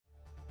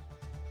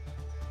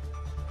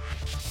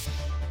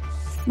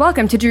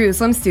Welcome to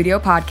Jerusalem Studio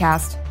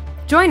Podcast.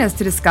 Join us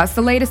to discuss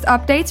the latest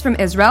updates from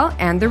Israel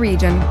and the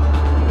region.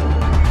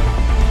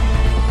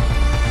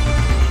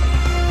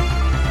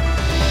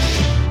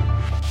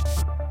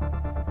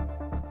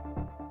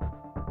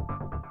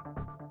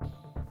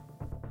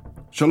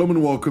 Shalom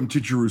and welcome to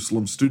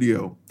Jerusalem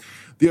Studio.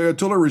 The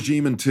Ayatollah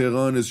regime in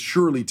Tehran is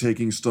surely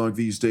taking stock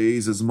these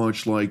days as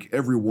much like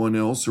everyone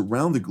else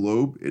around the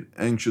globe. It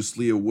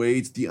anxiously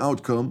awaits the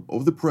outcome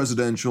of the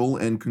presidential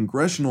and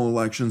congressional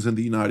elections in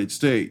the United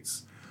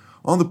States.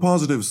 On the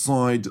positive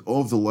side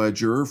of the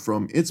ledger,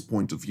 from its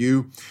point of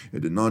view,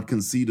 it did not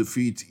concede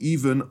defeat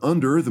even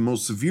under the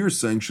most severe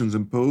sanctions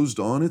imposed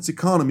on its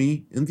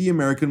economy in the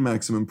American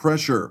maximum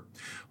pressure.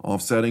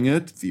 Offsetting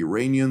it, the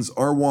Iranians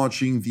are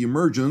watching the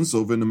emergence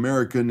of an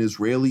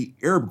American-Israeli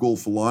Arab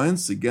Gulf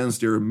alliance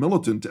against their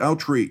militant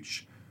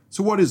outreach.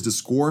 So what is the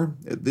score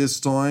at this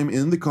time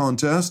in the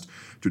contest?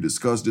 To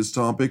discuss this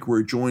topic,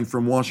 we're joined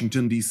from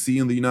Washington, D.C.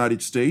 in the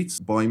United States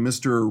by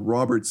Mr.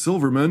 Robert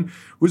Silverman,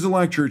 who is a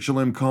lecturer at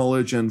Shalem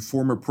College and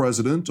former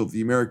president of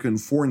the American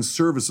Foreign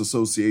Service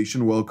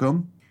Association.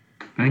 Welcome.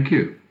 Thank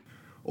you.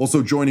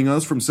 Also joining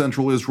us from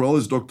Central Israel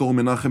is Dr.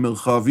 Menachem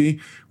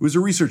Elchavi, who is a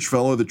research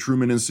fellow at the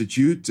Truman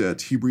Institute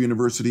at Hebrew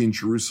University in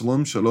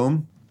Jerusalem.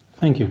 Shalom.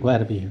 Thank you. Glad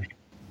to be here.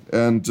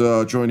 And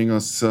joining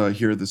us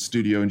here at the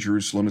studio in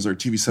Jerusalem is our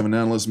TV7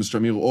 analyst, Mr.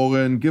 Amir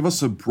Oren. Give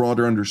us a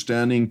broader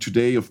understanding.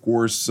 Today, of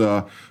course,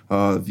 the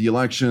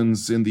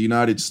elections in the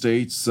United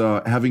States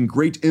having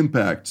great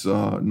impact,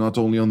 not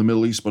only on the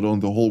Middle East, but on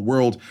the whole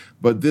world.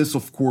 But this,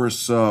 of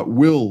course,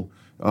 will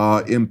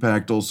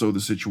impact also the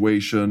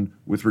situation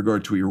with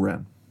regard to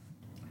Iran.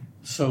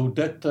 So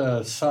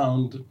that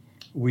sound,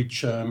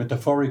 which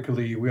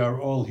metaphorically we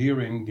are all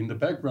hearing in the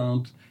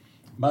background,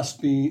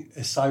 must be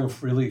a sigh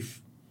of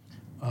relief.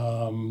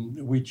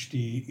 Which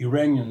the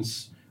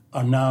Iranians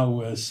are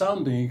now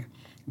sounding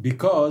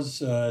because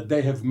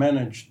they have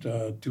managed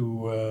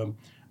to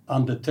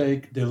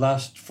undertake the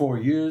last 4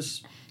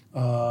 years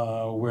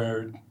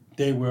where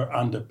they were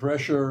under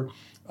pressure.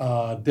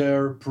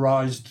 Their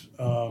prized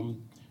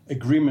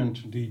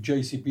agreement, the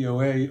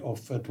JCPOA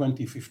of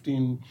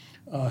 2015,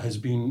 has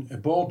been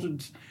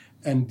aborted,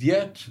 and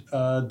yet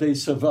they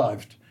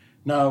survived.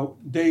 Now,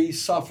 they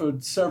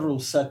suffered several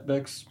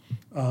setbacks,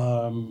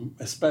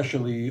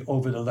 especially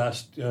over the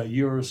last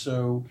year or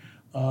so,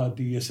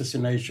 the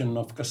assassination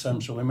of Qasem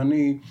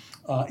Soleimani,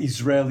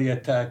 Israeli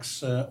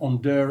attacks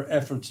on their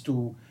efforts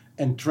to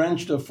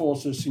entrench their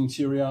forces in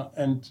Syria,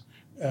 and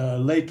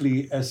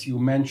lately, as you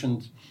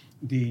mentioned,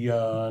 the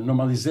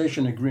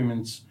normalization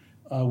agreements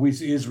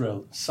with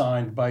Israel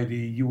signed by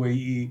the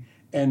UAE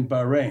and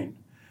Bahrain.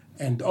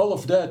 And all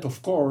of that,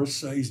 of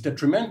course, is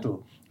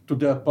detrimental to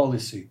their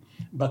policy.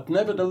 But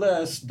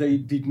nevertheless, they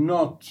did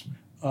not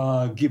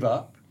give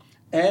up.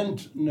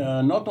 And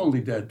not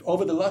only that,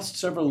 over the last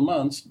several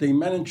months, they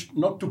managed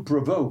not to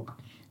provoke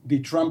the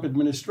Trump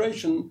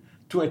administration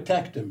to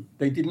attack them.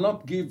 They did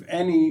not give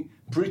any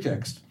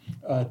pretext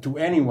to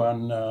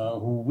anyone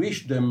who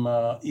wished them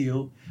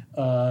ill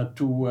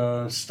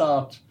to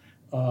start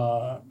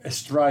a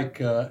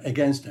strike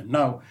against them.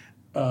 Now,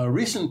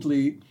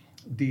 recently,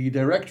 the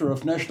Director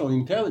of National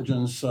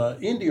Intelligence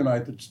in the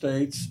United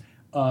States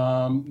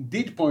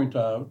did point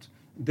out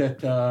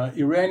that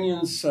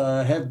Iranians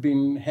have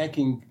been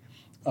hacking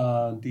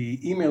the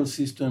email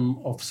system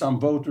of some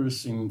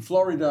voters in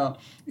Florida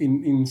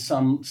in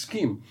some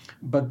scheme.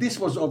 But this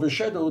was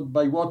overshadowed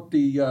by what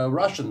the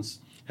Russians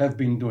have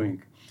been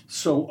doing.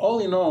 So all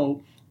in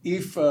all,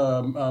 if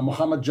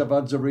Mohammad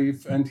Javad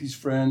Zarif and his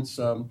friends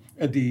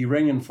at the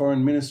Iranian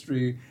Foreign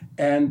Ministry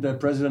and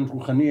President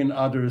Rouhani and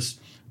others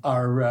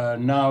are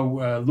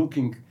now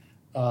looking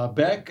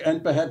back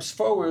and perhaps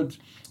forward,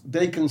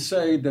 they can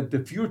say that the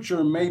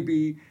future may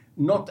be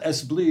not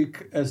as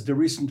bleak as the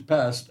recent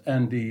past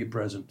and the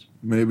present.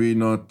 Maybe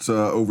not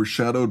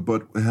overshadowed,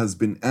 but has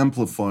been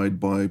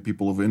amplified by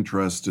people of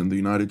interest in the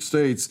United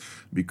States,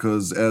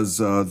 because as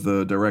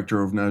the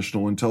Director of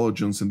National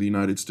Intelligence in the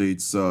United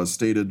States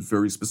stated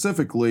very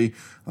specifically,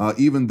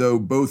 even though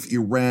both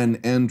Iran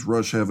and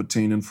Russia have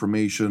obtained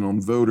information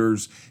on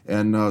voters,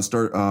 and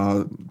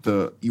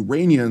the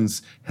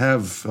Iranians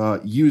have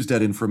used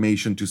that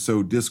information to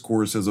sow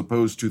discourse as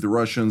opposed to the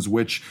Russians,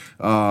 which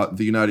the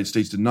United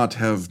States did not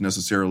have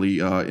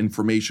necessarily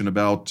information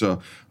about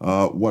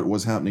what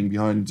was happening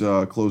behind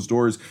closed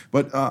doors.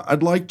 But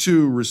I'd like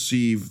to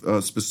receive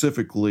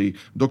specifically,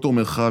 Dr.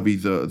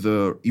 Melchavi,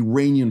 the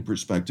Iranian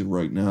perspective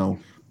right now.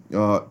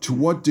 To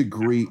what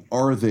degree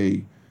are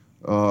they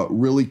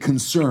really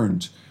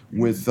concerned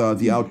with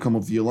the outcome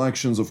of the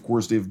elections? Of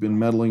course, they've been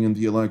meddling in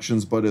the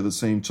elections, but at the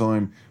same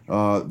time,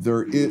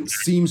 it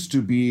seems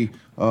to be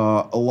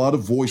a lot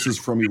of voices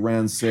from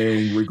Iran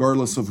saying,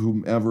 regardless of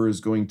whomever is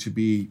going to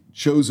be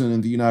chosen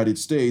in the United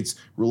States,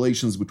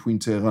 relations between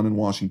Tehran and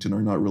Washington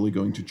are not really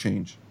going to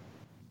change.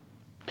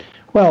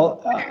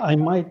 Well, I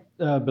might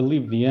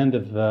believe the end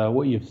of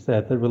what you've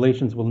said, that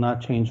relations will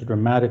not change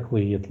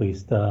dramatically, at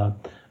least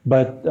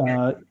But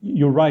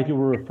you're right, you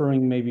were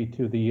referring maybe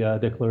to the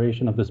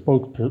declaration of the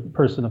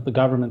spokesperson of the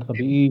government,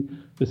 Rabi'i,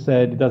 who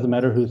said it doesn't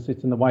matter who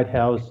sits in the White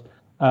House,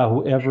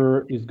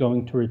 whoever is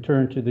going to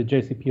return to the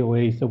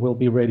JCPOA, so we'll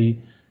be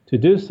ready to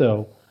do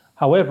so.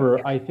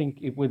 However, I think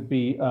it would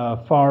be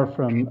far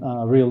from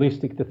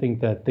realistic to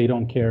think that they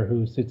don't care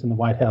who sits in the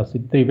White House.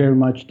 They very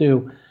much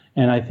do,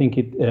 and I think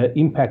it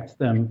impacts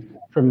them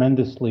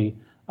tremendously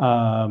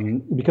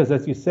because,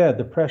 as you said,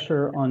 the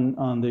pressure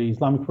on the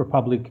Islamic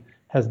Republic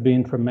has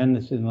been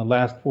tremendous in the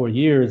last 4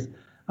 years,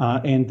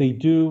 and they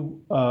do,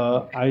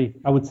 I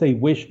would say,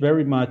 wish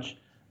very much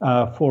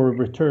for a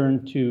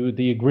return to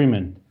the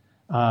agreement.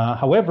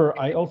 However,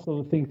 I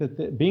also think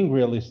that being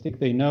realistic,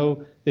 they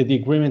know that the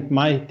agreement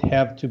might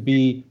have to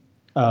be,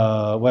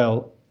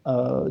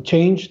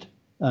 changed,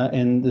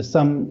 and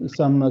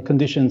some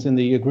conditions in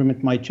the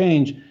agreement might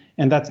change,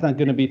 and that's not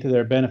going to be to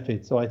their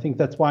benefit. So I think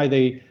that's why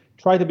they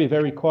try to be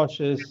very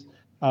cautious,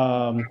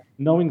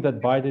 knowing that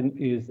Biden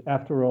is,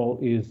 after all,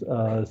 is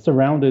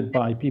surrounded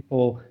by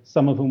people,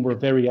 some of whom were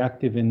very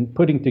active in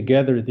putting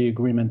together the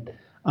agreement,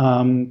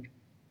 and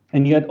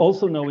yet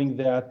also knowing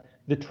that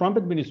the Trump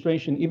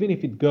administration, even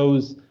if it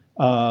goes,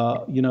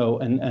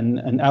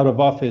 and out of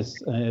office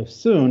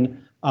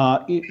soon,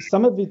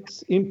 some of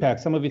its impact,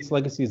 some of its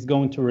legacy is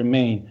going to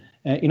remain.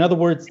 In other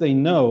words, they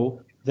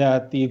know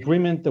that the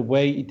agreement, the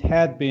way it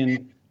had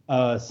been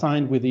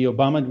signed with the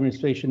Obama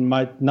administration,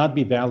 might not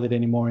be valid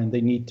anymore, and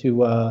they need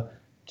to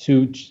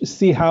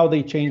see how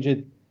they change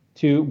it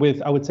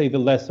with, I would say, the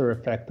lesser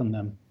effect on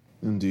them.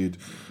 Indeed.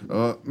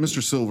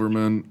 Mr.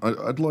 Silverman,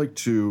 I'd like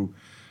to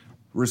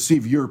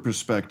receive your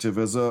perspective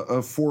as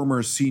a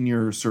former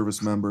senior service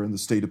member in the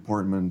State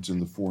Department in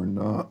the Foreign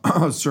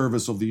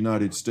Service of the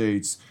United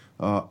States.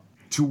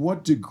 To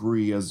what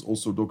degree, as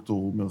also Dr.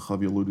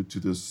 Merchavi alluded to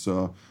this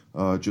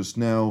just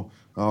now,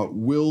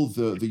 will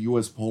the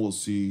U.S.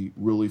 policy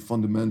really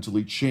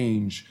fundamentally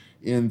change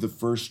in the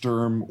first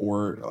term,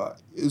 or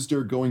is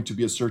there going to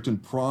be a certain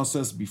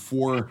process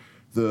before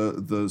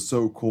the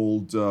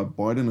so-called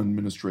Biden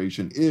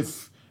administration,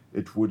 if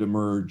it would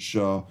emerge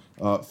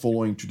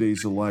following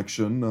today's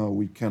election?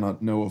 We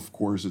cannot know, of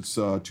course, it's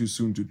too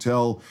soon to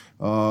tell.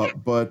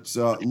 But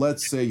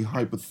let's say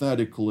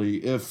hypothetically,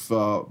 if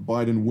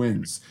Biden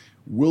wins,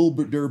 will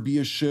there be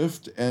a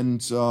shift?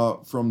 And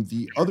from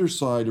the other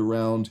side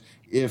around,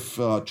 if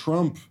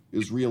Trump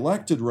is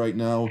reelected right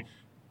now,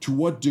 to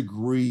what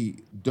degree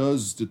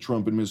does the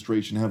Trump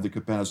administration have the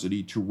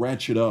capacity to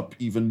ratchet up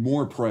even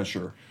more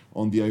pressure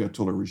on the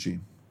Ayatollah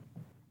regime?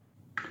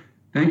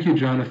 Thank you,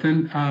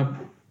 Jonathan.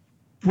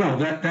 Well,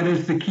 that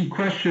is the key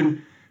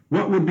question.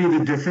 What would be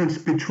the difference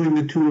between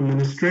the two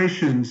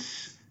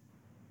administrations?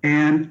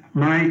 And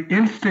my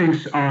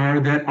instincts are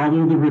that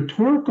although the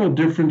rhetorical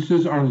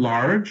differences are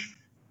large,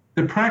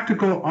 the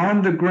practical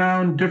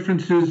on-the-ground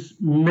differences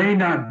may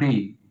not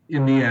be,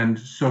 in the end,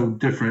 so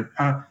different.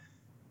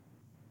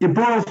 It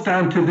boils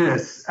down to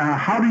this.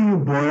 How do you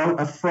boil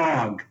a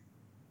frog?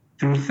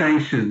 Through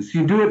sanctions.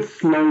 You do it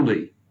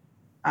slowly.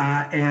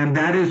 And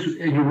that is,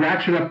 you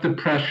ratchet up the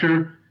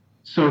pressure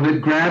so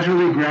that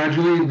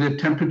gradually, the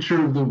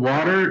temperature of the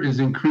water is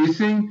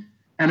increasing,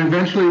 and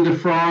eventually the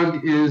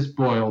frog is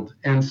boiled.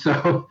 And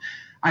so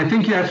I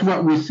think that's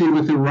what we see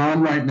with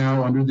Iran right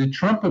now under the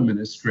Trump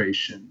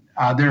administration.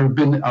 There have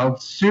been a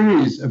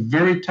series of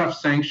very tough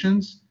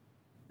sanctions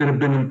that have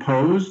been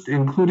imposed,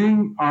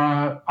 including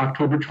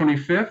October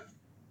 25th,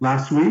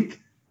 last week.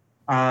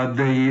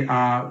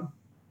 The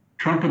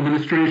Trump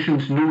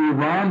administration's new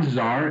Iran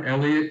czar,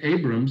 Elliot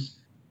Abrams,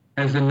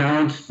 has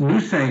announced new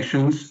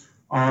sanctions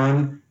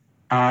on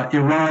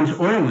Iran's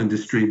oil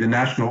industry, the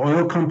National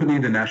Oil Company,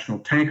 the National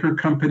Tanker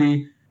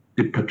Company,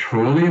 the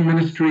Petroleum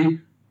Ministry,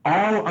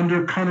 all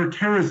under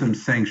counterterrorism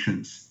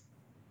sanctions,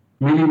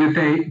 meaning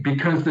that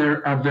because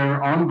of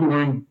their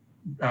ongoing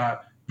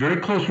very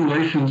close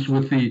relations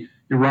with the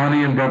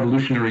Iranian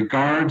Revolutionary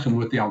Guards and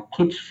with the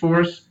Al-Quds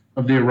Force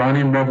of the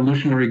Iranian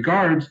Revolutionary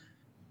Guards,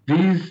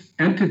 these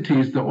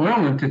entities, the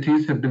oil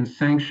entities, have been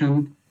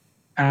sanctioned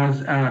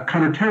as a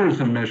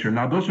counterterrorism measure.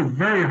 Now, those are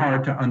very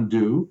hard to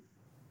undo.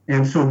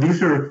 And so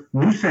these are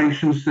new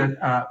sanctions that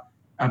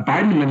a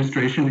Biden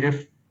administration,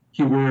 if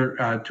he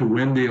were to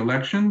win the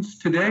elections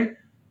today,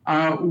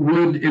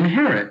 would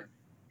inherit.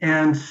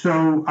 And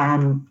so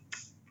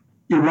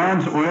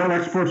Iran's oil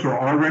exports are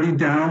already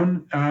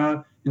down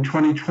in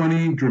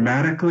 2020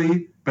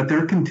 dramatically, but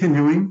they're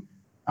continuing.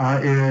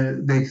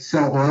 They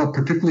sell oil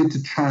particularly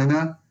to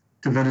China,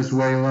 to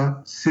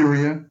Venezuela,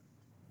 Syria.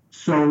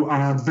 So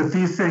but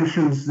these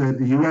sanctions that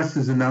the U.S.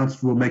 has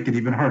announced will make it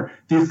even harder.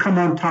 These come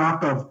on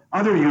top of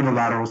other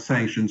unilateral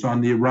sanctions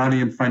on the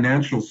Iranian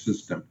financial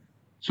system.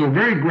 So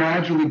very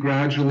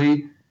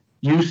gradually,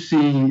 you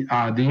see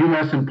the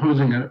U.S.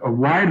 imposing a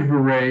wide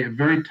array of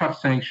very tough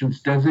sanctions,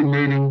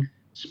 designating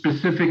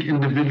specific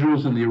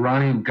individuals in the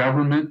Iranian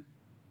government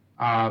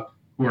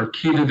who are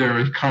key to their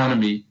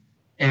economy.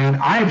 And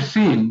I have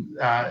seen,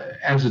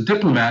 as a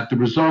diplomat, the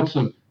results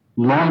of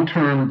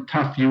long-term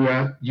tough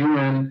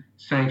UN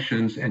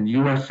sanctions and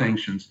U.S.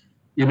 sanctions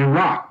in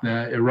Iraq,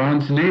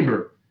 Iran's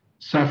neighbor,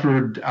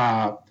 suffered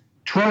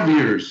 12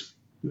 years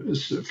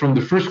from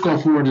the first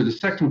Gulf War to the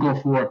second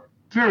Gulf War,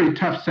 very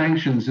tough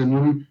sanctions. And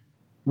when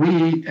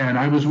we, and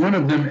I was one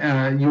of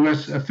them,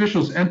 U.S.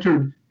 officials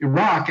entered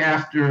Iraq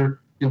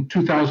in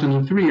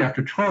 2003,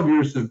 after 12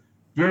 years of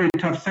very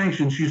tough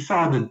sanctions, you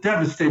saw the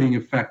devastating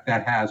effect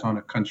that has on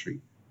a country.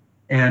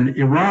 And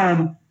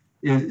Iran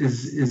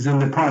is in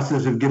the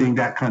process of getting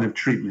that kind of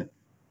treatment.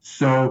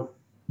 So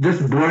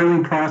this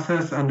boiling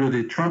process under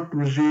the Trump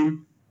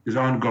regime is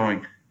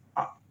ongoing.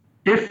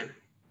 If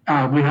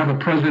we have a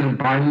President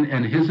Biden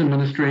and his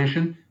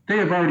administration, they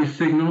have already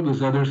signaled,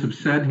 as others have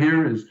said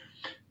here, as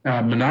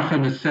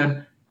Menachem has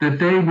said, that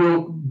they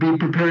will be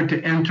prepared to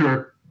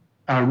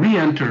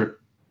re-enter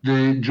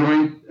the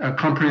Joint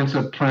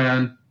Comprehensive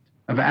Plan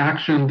of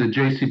Action, the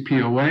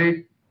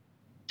JCPOA,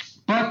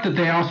 but that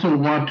they also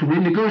want to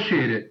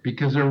renegotiate it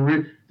because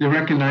they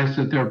recognize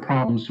that there are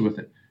problems with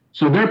it.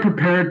 So they're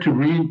prepared to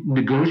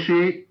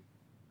renegotiate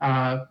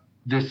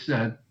this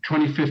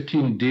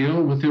 2015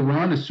 deal with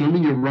Iran,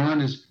 assuming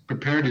Iran is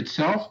prepared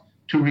itself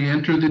to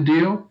re-enter the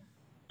deal.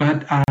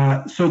 But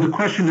so the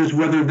question is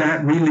whether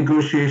that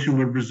renegotiation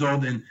would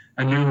result in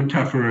a new,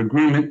 tougher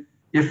agreement.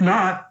 If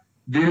not,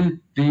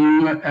 then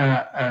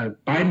the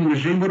Biden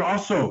regime would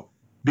also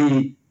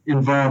be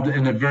involved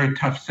in a very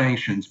tough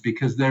sanctions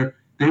because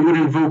they would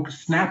invoke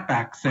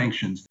snapback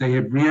sanctions. They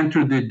have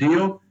re-entered the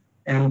deal,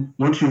 and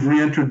once you've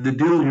re-entered the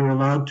deal, you're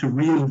allowed to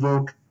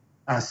re-invoke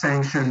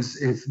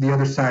sanctions if the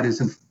other side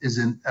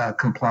isn't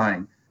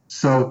complying.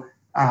 So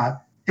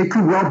it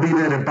could well be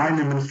that a Biden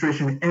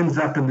administration ends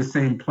up in the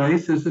same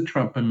place as the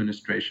Trump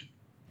administration.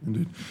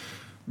 Indeed.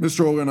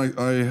 Mr. Olin,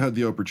 I had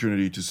the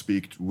opportunity to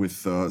speak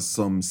with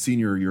some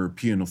senior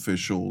European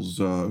officials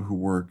who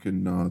work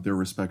in their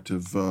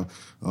respective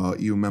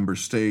EU member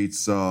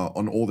states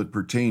on all that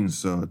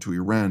pertains to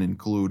Iran,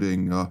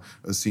 including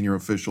a senior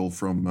official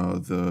from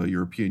the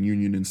European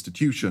Union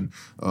institution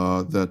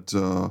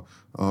that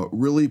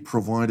really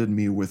provided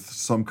me with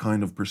some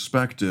kind of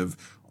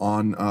perspective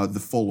on the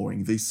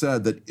following. They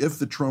said that if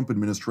the Trump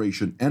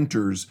administration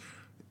enters,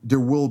 there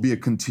will be a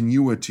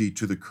continuity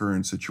to the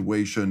current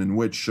situation in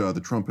which the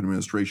Trump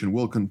administration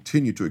will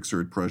continue to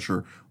exert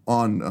pressure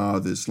on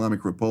the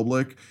Islamic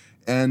Republic.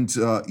 And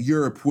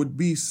Europe would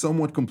be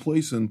somewhat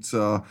complacent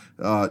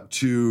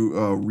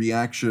to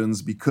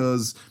reactions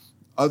because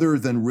other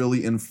than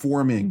really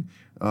informing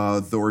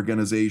the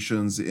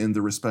organizations in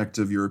the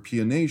respective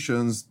European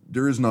nations,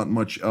 there is not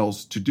much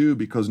else to do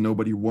because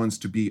nobody wants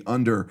to be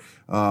under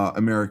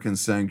American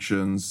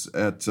sanctions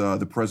at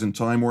the present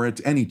time or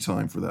at any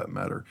time for that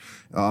matter.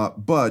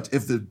 But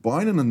if the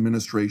Biden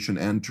administration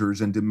enters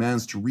and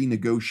demands to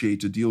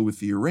renegotiate a deal with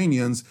the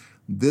Iranians,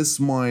 this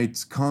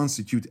might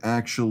constitute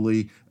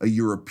actually a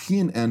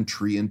European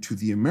entry into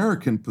the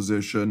American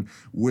position,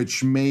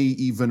 which may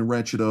even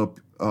ratchet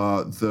up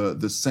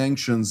the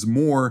sanctions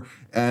more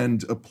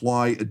and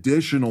apply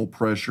additional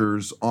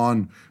pressures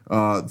on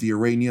the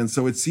Iranians.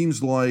 So it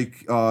seems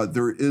like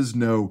there is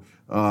no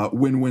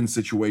win-win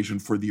situation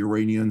for the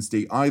Iranians.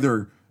 They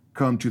either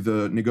come to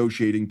the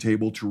negotiating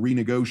table to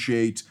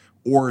renegotiate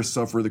or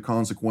suffer the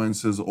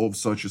consequences of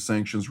such a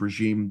sanctions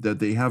regime that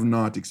they have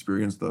not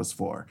experienced thus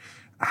far.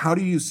 How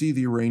do you see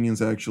the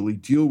Iranians actually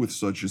deal with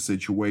such a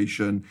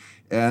situation?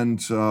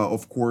 And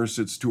of course,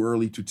 it's too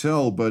early to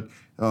tell, but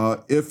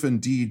if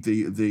indeed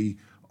they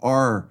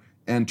are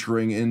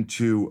entering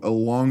into a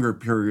longer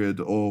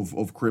period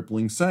of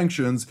crippling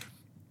sanctions,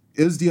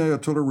 is the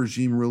Ayatollah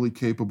regime really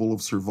capable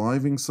of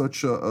surviving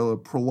such a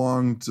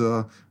prolonged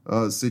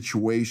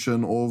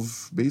situation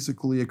of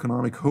basically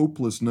economic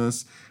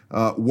hopelessness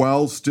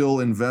while still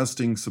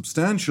investing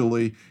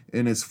substantially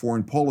in its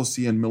foreign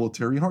policy and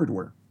military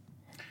hardware?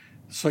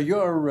 So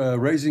you're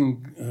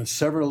raising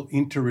several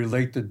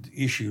interrelated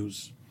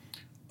issues.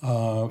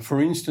 For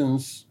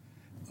instance,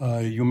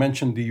 you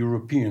mentioned the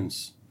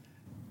Europeans.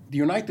 The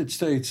United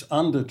States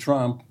under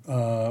Trump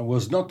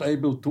was not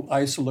able to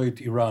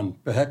isolate Iran.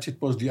 Perhaps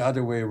it was the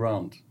other way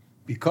around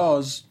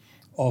because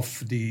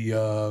of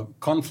the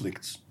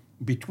conflicts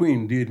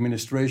between the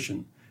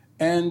administration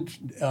and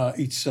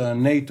its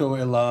NATO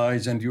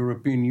allies and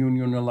European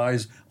Union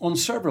allies on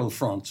several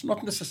fronts,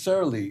 not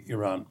necessarily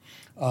Iran.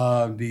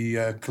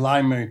 The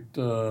climate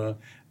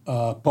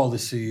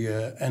policy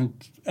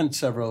and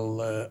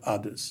several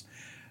others.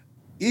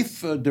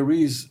 If there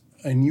is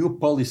a new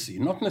policy,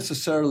 not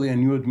necessarily a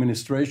new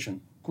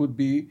administration, could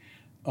be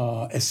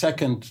a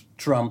second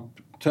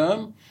Trump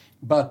term,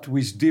 but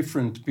with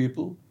different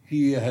people.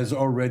 He has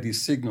already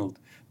signaled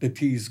that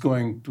he is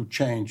going to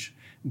change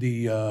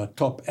the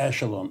top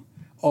echelon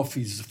of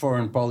his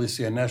foreign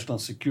policy and national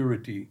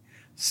security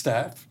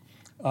staff.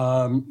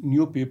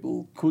 New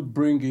people could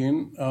bring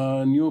in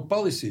new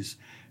policies.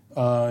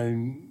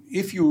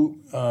 If you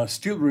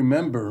still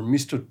remember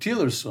Mr.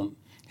 Tillerson,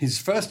 his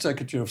first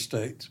Secretary of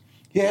State,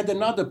 he had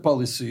another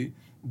policy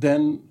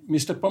than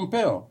Mr.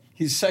 Pompeo,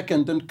 his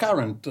second and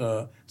current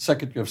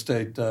Secretary of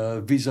State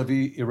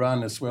vis-a-vis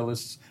Iran as well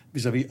as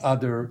vis-a-vis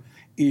other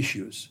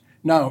issues.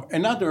 Now,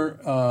 another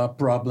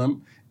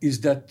problem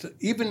is that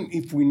even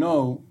if we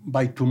know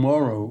by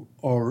tomorrow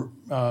or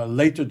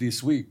later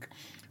this week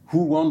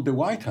who won the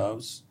White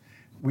House,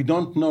 we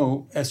don't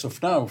know, as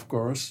of now, of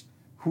course,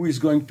 who is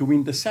going to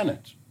win the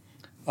Senate.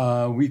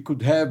 We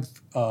could have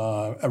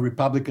a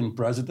Republican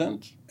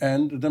president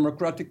and a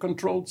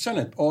Democratic-controlled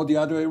Senate, or the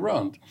other way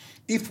around.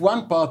 If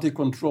one party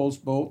controls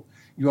both,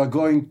 you are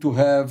going to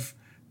have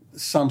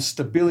some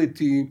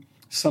stability,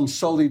 some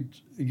solid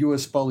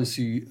U.S.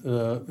 policy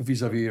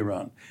vis-a-vis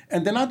Iran.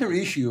 And another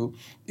issue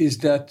is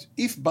that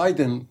if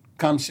Biden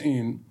comes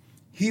in,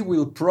 he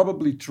will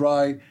probably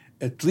try,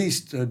 at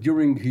least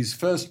during his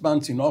first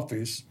months in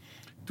office,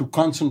 to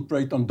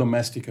concentrate on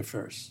domestic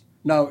affairs.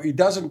 Now, it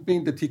doesn't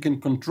mean that he can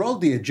control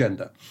the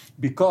agenda,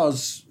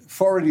 because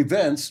foreign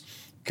events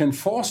can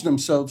force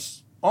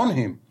themselves on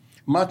him,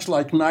 much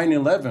like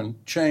 9/11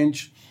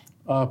 changed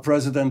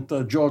President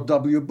George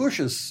W.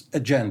 Bush's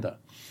agenda.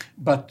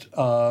 But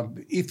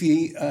if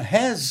he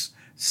has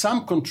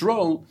some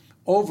control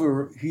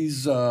over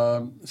his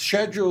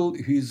schedule,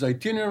 his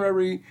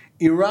itinerary,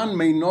 Iran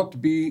may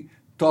not be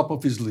top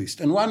of his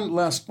list. And one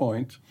last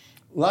point.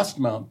 Last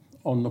month,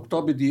 on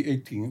October the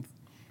 18th,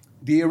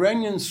 the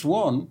Iranians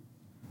won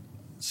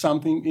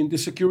something in the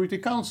Security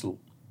Council.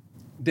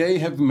 They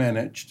have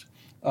managed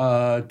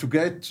to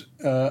get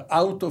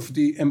out of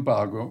the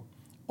embargo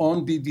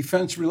on the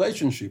defense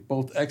relationship,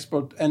 both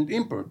export and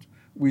import,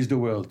 with the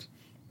world.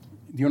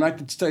 The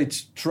United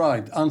States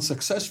tried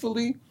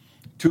unsuccessfully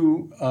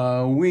to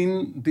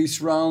win this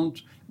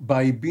round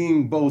by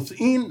being both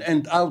in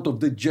and out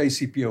of the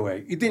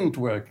JCPOA. It didn't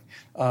work.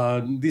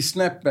 The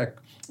snapback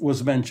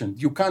was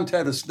mentioned. You can't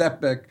have a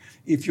snapback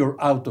if you're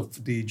out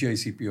of the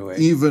JCPOA.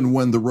 Even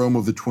when the Rome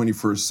of the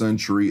 21st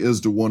century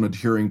is the one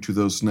adhering to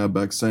those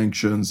snapback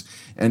sanctions,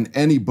 and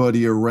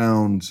anybody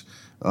around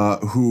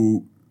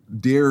who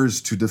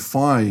dares to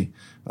defy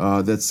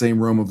that same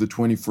Rome of the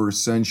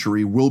 21st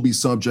century will be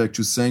subject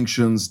to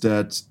sanctions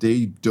that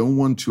they don't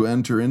want to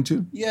enter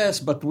into? Yes,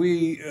 but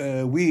we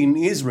in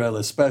Israel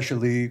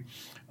especially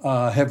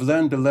have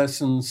learned the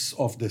lessons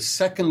of the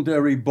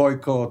secondary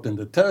boycott and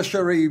the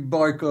tertiary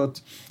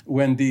boycott,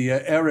 when the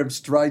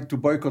Arabs tried to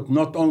boycott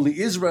not only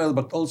Israel,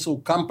 but also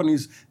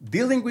companies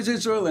dealing with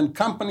Israel and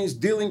companies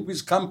dealing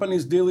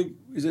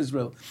with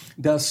Israel.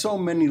 There are so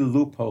many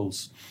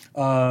loopholes.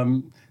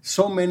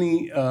 So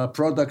many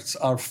products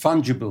are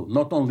fungible,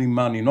 not only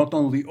money, not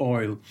only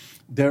oil.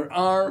 There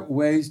are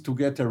ways to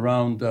get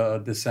around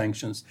the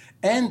sanctions.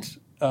 And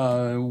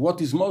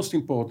what is most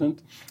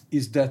important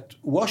is that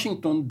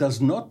Washington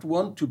does not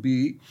want to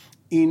be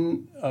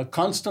in a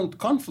constant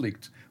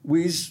conflict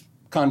with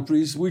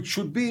countries which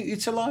should be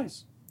its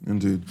allies.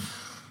 Indeed.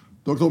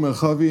 Dr.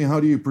 Merchavi, how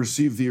do you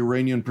perceive the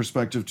Iranian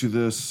perspective to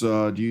this?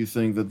 Do you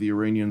think that the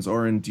Iranians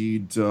are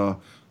indeed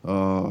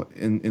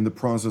in the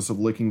process of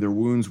licking their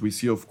wounds? We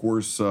see, of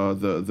course,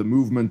 the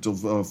movement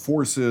of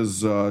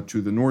forces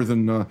to the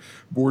northern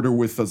border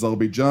with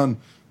Azerbaijan,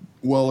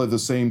 while at the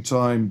same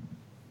time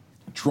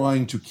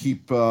trying to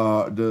keep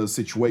the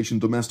situation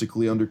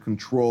domestically under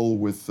control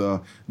with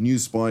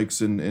news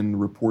spikes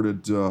and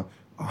reported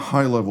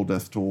high-level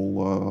death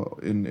toll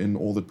in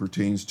all that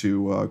pertains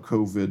to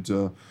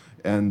COVID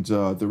and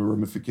the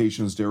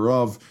ramifications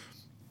thereof.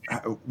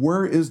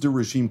 Where is the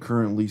regime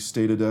currently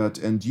stated at?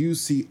 And do you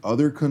see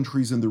other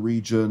countries in the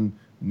region,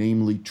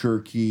 namely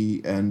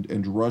Turkey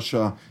and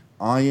Russia,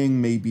 eyeing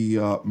maybe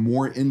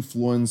more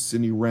influence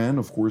in Iran?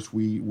 Of course,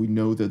 we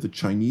know that the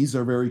Chinese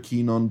are very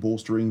keen on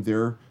bolstering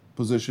their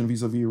position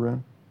vis-a-vis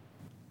Iran.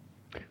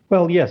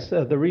 Well, yes,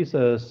 there is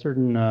a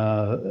certain,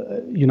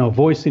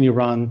 voice in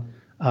Iran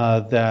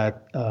that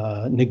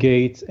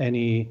negates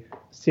any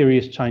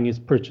serious Chinese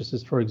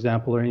purchases, for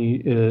example, or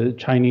any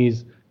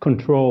Chinese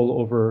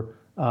control over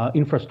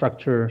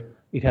infrastructure.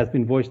 It has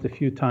been voiced a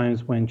few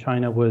times when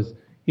China was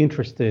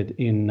interested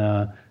in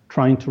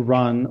trying to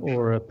run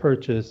or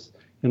purchase,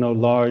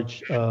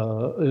 large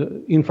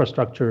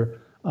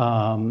infrastructure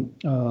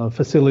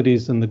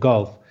facilities in the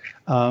Gulf.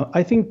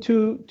 I think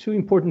two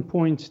important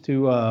points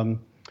to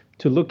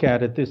look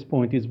at this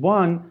point is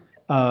one,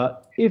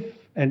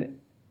 and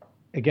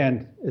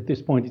again, at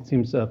this point, it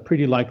seems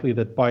pretty likely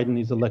that Biden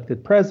is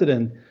elected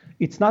president.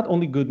 It's not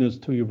only good news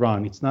to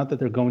Iran. It's not that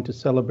they're going to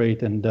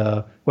celebrate and,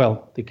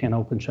 they can't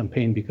open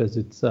champagne because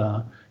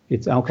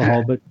it's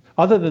alcohol. But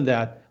other than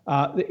that,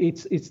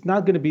 it's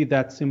not going to be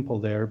that simple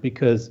there,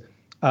 because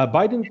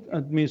Biden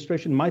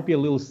administration might be a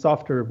little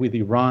softer with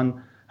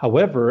Iran.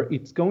 However,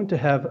 it's going to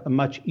have a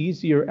much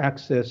easier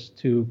access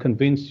to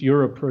convince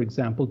Europe, for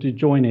example, to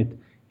join it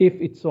if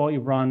it saw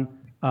Iran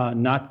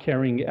not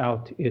carrying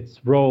out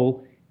its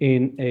role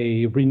in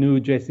a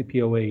renewed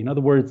JCPOA. In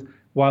other words,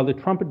 while the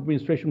Trump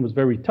administration was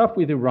very tough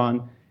with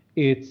Iran,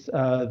 it's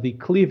the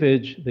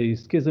cleavage, the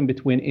schism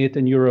between it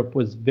and Europe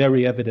was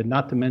very evident,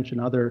 not to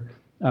mention other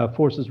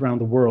forces around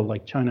the world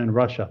like China and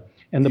Russia.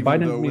 And the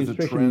Biden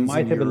administration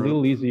might have a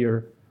little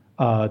easier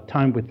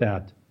time with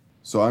that.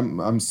 So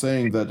I'm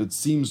saying that it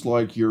seems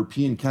like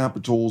European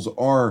capitals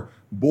are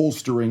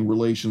bolstering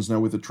relations now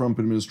with the Trump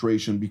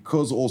administration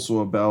because also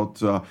about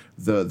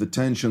the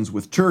tensions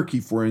with Turkey,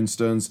 for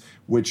instance,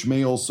 which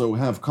may also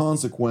have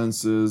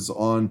consequences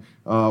on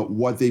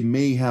what they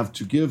may have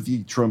to give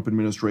the Trump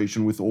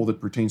administration with all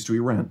that pertains to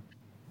Iran.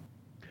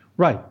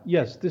 Right.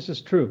 Yes, this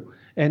is true.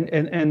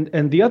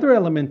 And the other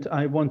element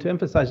I want to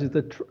emphasize is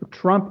that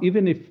Trump,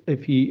 even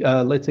if he,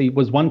 let's say,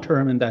 was one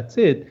term and that's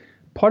it,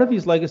 part of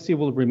his legacy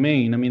will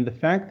remain. I mean, the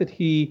fact that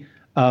he,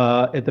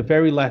 at the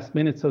very last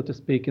minute, so to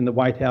speak, in the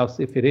White House,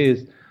 if it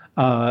is,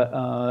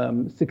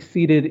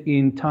 succeeded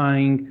in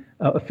tying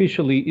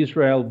officially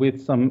Israel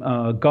with some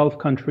Gulf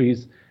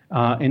countries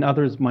and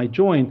others might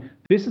join.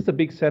 This is a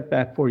big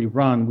setback for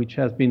Iran, which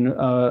has been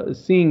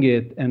seeing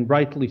it, and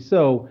rightly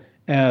so,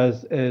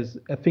 as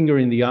a finger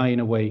in the eye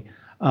in a way.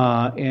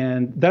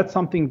 And that's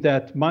something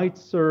that might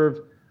serve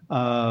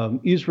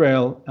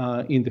Israel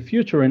in the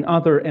future and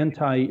other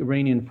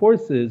anti-Iranian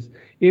forces,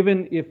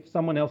 even if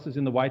someone else is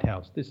in the White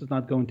House. This is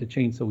not going to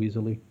change so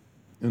easily.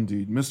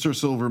 Indeed. Mr.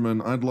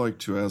 Silverman, I'd like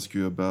to ask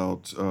you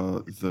about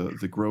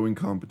the growing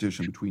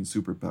competition between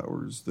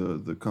superpowers.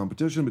 The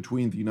competition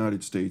between the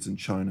United States and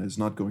China is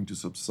not going to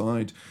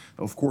subside.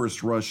 Of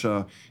course,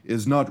 Russia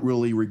is not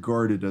really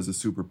regarded as a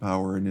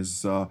superpower and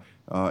is,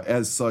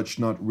 as such,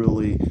 not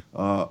really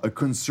a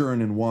concern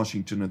in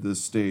Washington at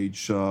this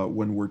stage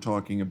when we're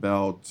talking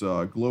about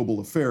global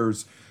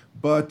affairs.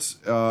 But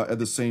at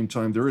the same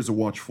time, there is a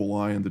watchful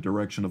eye in the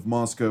direction of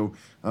Moscow.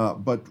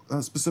 But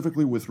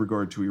specifically with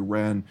regard to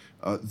Iran,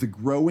 the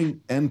growing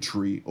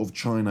entry of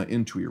China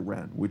into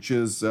Iran, which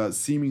is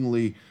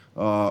seemingly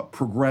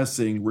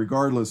progressing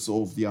regardless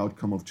of the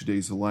outcome of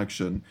today's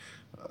election,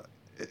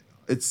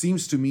 it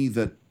seems to me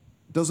that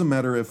it doesn't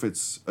matter if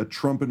it's a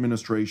Trump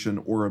administration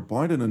or a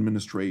Biden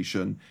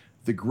administration,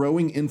 the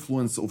growing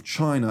influence of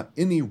China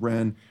in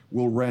Iran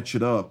will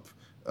ratchet up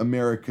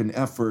American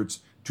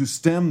efforts to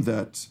stem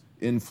that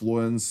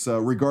influence,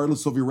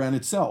 regardless of Iran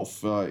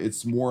itself.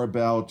 It's more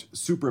about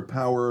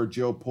superpower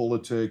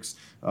geopolitics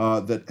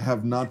that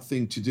have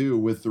nothing to do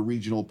with the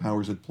regional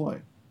powers at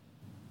play.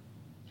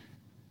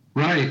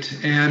 Right.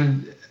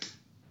 And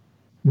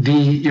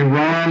the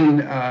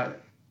Iran-China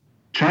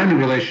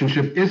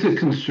relationship is a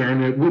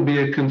concern. It will be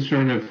a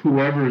concern of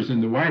whoever is in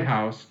the White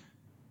House.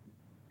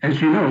 As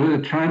you know,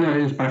 China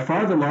is by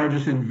far the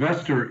largest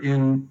investor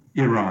in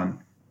Iran.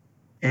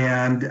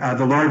 And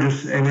the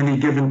largest, at any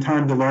given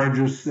time, the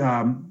largest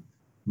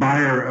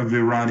buyer of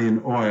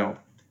Iranian oil.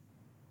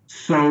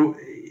 So,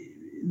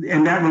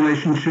 and that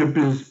relationship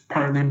is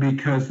partly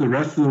because the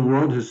rest of the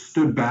world has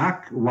stood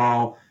back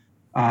while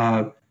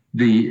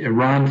the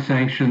Iran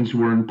sanctions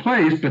were in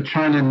place, but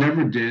China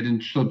never did.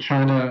 And so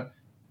China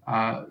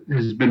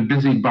has been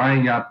busy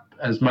buying up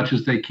as much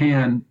as they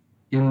can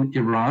in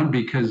Iran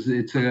because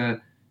it's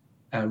a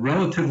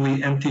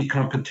relatively empty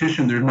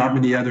competition. There's not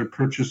many other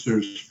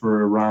purchasers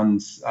for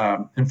Iran's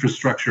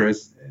infrastructure, and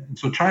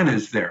so China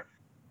is there.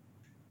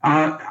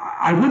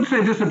 I would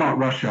say this about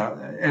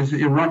Russia. As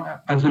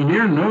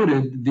Amir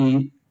noted,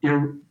 the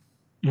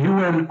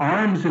UN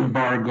arms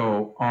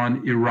embargo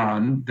on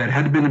Iran that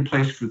had been in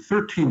place for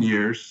 13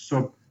 years,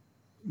 so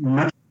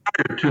much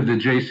prior to the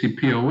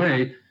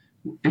JCPOA,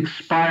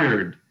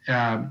 expired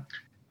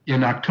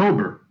in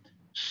October.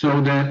 So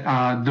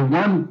that the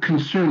one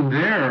concern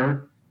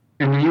there,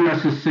 and the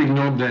U.S. has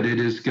signaled that it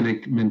is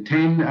going to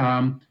maintain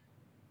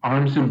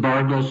arms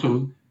embargo.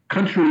 So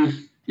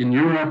countries in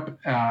Europe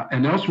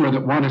and elsewhere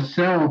that want to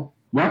sell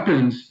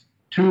weapons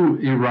to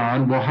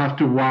Iran will have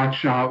to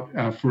watch out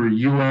for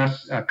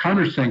U.S.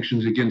 Counter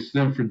sanctions against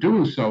them for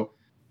doing so.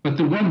 But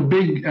the one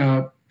big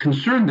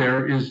concern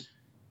there is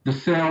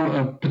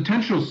the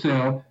potential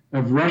sale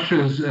of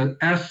Russia's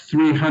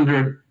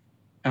S-300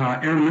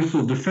 air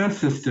missile defense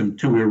system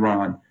to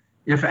Iran.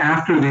 If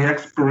after the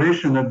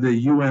expiration of the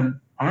UN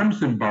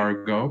arms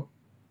embargo,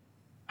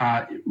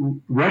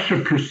 Russia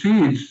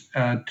proceeds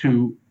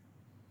to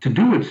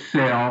do its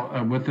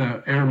sale with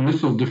an air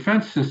missile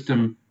defense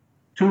system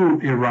to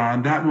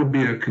Iran, that would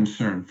be a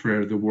concern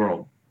for the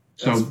world.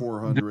 So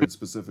S-400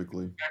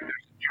 specifically.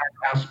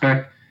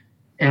 Aspect.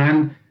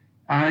 And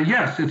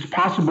yes, it's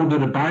possible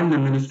that a Biden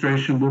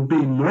administration will be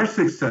more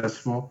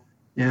successful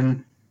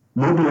in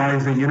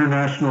mobilizing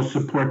international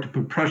support to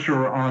put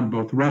pressure on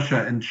both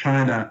Russia and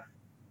China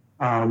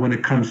when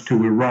it comes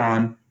to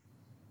Iran.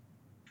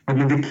 I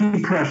mean, the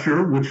key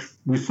pressure, which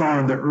we saw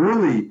in the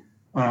early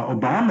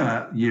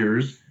Obama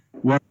years,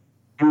 was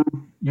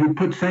you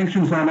put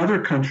sanctions on other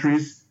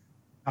countries,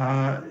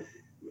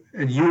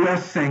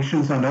 U.S.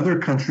 sanctions on other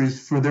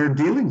countries for their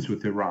dealings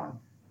with Iran.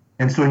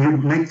 And so you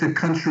make the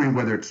country,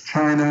 whether it's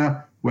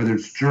China, whether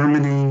it's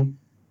Germany,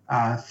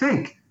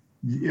 think,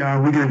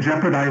 we're going to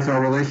jeopardize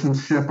our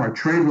relationship, our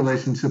trade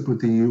relationship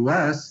with the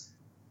U.S.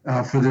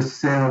 For this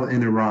sale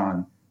in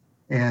Iran.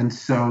 And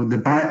so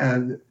the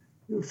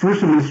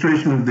first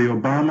administration of the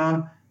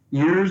Obama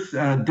years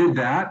did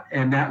that,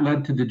 and that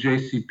led to the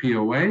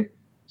JCPOA.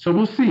 So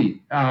we'll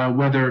see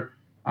whether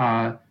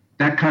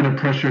that kind of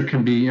pressure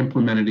can be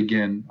implemented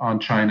again on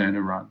China and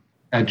Iran.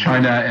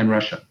 China and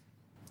Russia.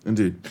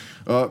 Indeed.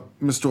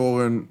 Mr.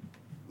 Oren,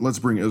 let's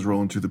bring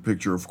Israel into the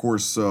picture. Of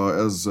course,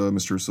 as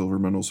Mr.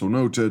 Silverman also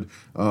noted,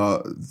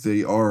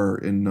 they are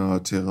in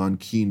Tehran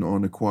keen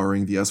on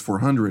acquiring the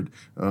S-400,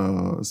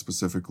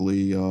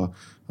 specifically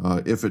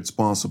if it's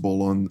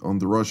possible on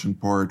the Russian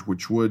part,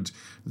 which would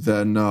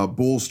then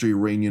bolster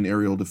Iranian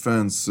aerial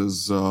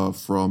defenses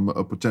from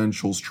a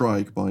potential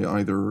strike by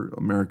either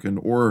American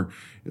or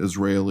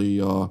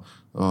Israeli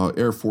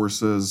air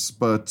forces.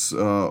 But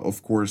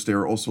of course,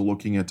 they're also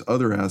looking at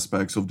other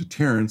aspects of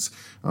deterrence,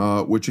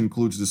 which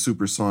includes the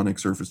supersonic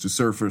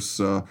surface-to-surface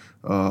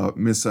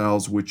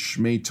missiles, which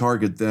may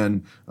target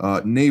then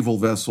naval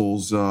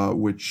vessels,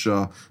 which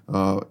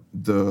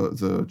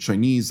the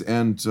Chinese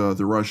and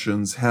the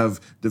Russians have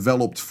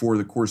developed for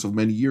the course of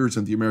many years,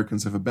 and the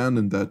Americans have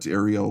abandoned that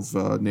area of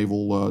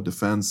naval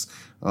defense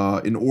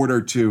in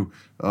order to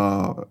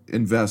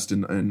invest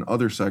in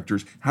other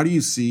sectors. How do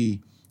you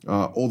see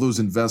all those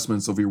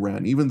investments of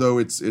Iran, even though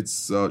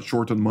it's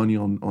short on money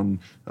on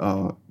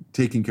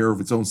taking care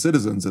of its own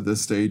citizens at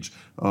this stage,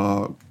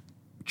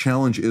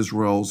 challenge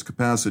Israel's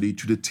capacity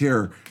to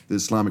deter the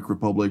Islamic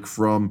Republic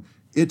from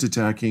it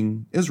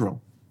attacking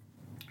Israel?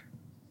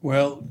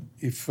 Well,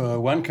 if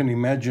one can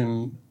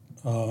imagine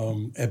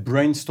a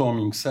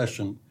brainstorming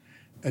session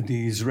at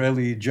the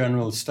Israeli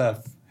General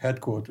Staff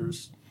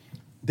headquarters,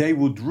 they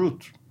would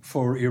root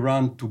for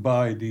Iran to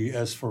buy the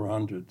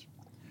S-400.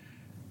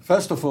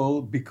 First of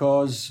all,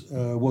 because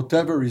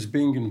whatever is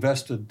being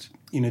invested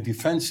in a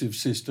defensive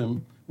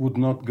system would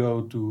not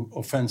go to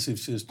offensive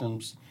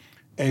systems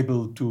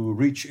able to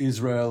reach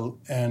Israel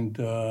and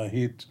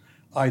hit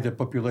either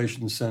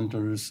population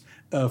centers,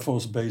 Air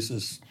Force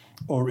bases,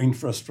 or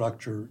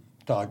infrastructure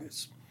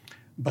targets.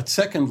 But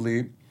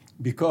secondly,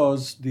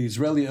 because the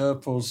Israeli Air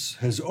Force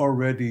has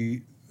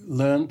already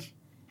learned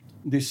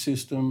this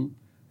system,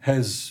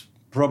 has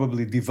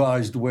probably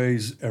devised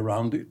ways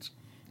around it,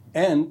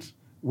 and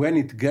when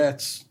it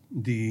gets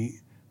the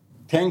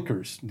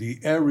tankers, the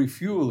air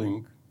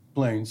refueling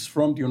planes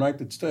from the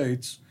United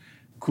States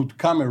could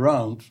come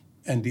around,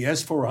 and the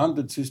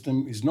S-400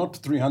 system is not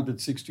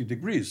 360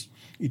 degrees.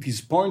 It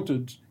is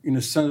pointed in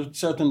a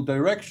certain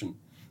direction.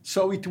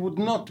 So it would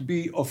not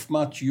be of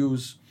much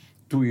use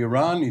to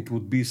Iran. It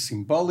would be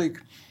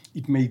symbolic.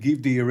 It may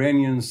give the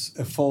Iranians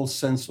a false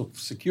sense of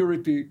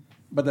security,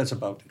 but that's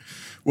about it.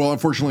 Well,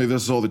 unfortunately,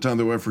 this is all the time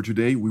that we have for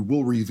today. We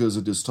will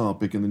revisit this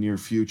topic in the near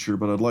future,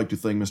 but I'd like to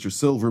thank Mr.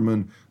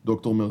 Silverman,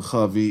 Dr.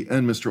 Merchavi,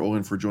 and Mr.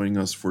 Oren for joining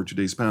us for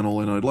today's panel,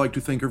 and I'd like to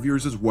thank our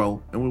viewers as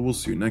well, and we will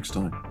see you next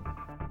time.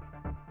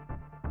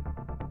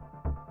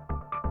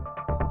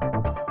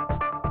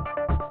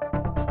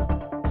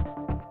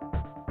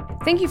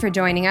 Thank you for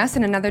joining us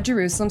in another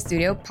Jerusalem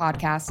Studio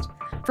podcast.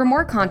 For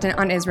more content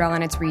on Israel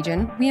and its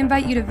region, we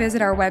invite you to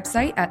visit our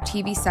website at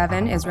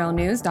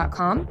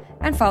tv7israelnews.com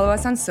and follow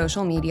us on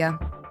social media.